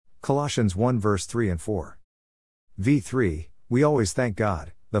Colossians 1 verse 3 and 4. v3. We always thank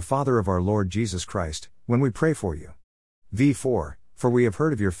God, the Father of our Lord Jesus Christ, when we pray for you. v4. For we have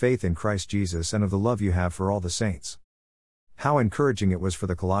heard of your faith in Christ Jesus and of the love you have for all the saints. How encouraging it was for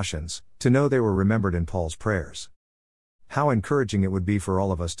the Colossians to know they were remembered in Paul's prayers. How encouraging it would be for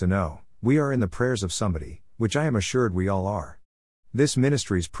all of us to know we are in the prayers of somebody, which I am assured we all are. This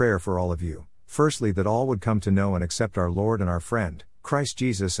ministry's prayer for all of you, firstly that all would come to know and accept our Lord and our friend, Christ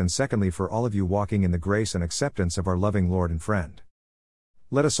Jesus, and secondly for all of you walking in the grace and acceptance of our loving Lord and friend.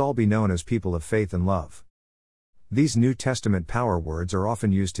 Let us all be known as people of faith and love. These New Testament power words are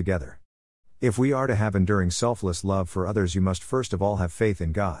often used together. If we are to have enduring selfless love for others, you must first of all have faith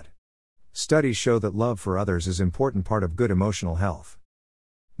in God. Studies show that love for others is an important part of good emotional health.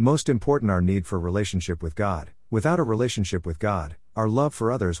 Most important, our need for relationship with God. Without a relationship with God, our love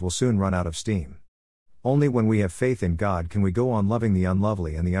for others will soon run out of steam. Only when we have faith in God can we go on loving the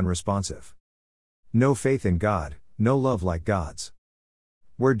unlovely and the unresponsive. No faith in God, no love like God's.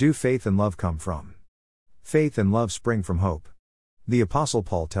 Where do faith and love come from? Faith and love spring from hope. The Apostle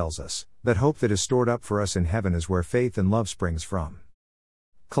Paul tells us that hope that is stored up for us in heaven is where faith and love springs from.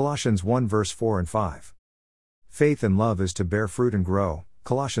 Colossians 1 verse 4 and 5. Faith and love is to bear fruit and grow.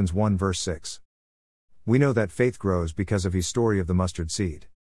 Colossians 1 verse 6. We know that faith grows because of his story of the mustard seed.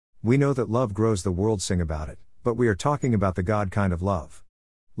 We know that love grows, the world sing about it, but we are talking about the God kind of love.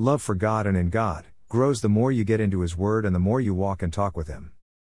 Love for God and in God grows the more you get into his word and the more you walk and talk with him.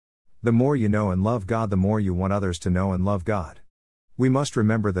 The more you know and love God, the more you want others to know and love God. We must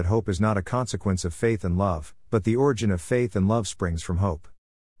remember that hope is not a consequence of faith and love, but the origin of faith and love springs from hope.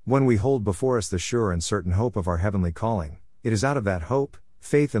 When we hold before us the sure and certain hope of our heavenly calling, it is out of that hope,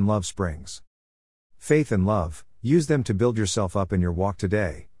 faith and love springs. Faith and love, use them to build yourself up in your walk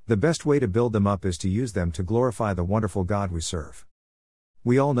today. The best way to build them up is to use them to glorify the wonderful God we serve.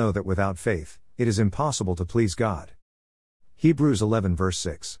 We all know that without faith, it is impossible to please God. Hebrews 11 verse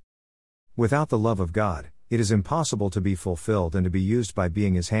 6. Without the love of God, it is impossible to be fulfilled and to be used by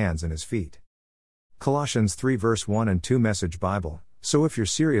being his hands and his feet. Colossians 3 verse 1 and 2 Message Bible. So if you're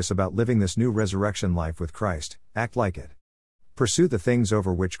serious about living this new resurrection life with Christ, act like it. Pursue the things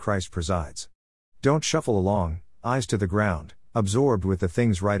over which Christ presides. Don't shuffle along, eyes to the ground, absorbed with the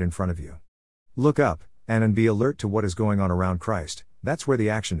things right in front of you. Look up, and be alert to what is going on around Christ. That's where the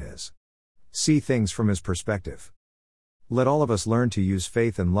action is. See things from his perspective. Let all of us learn to use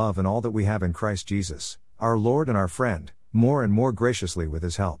faith and love and all that we have in Christ Jesus, our Lord and our friend, more and more graciously with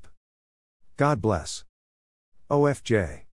his help. God bless. OFJ.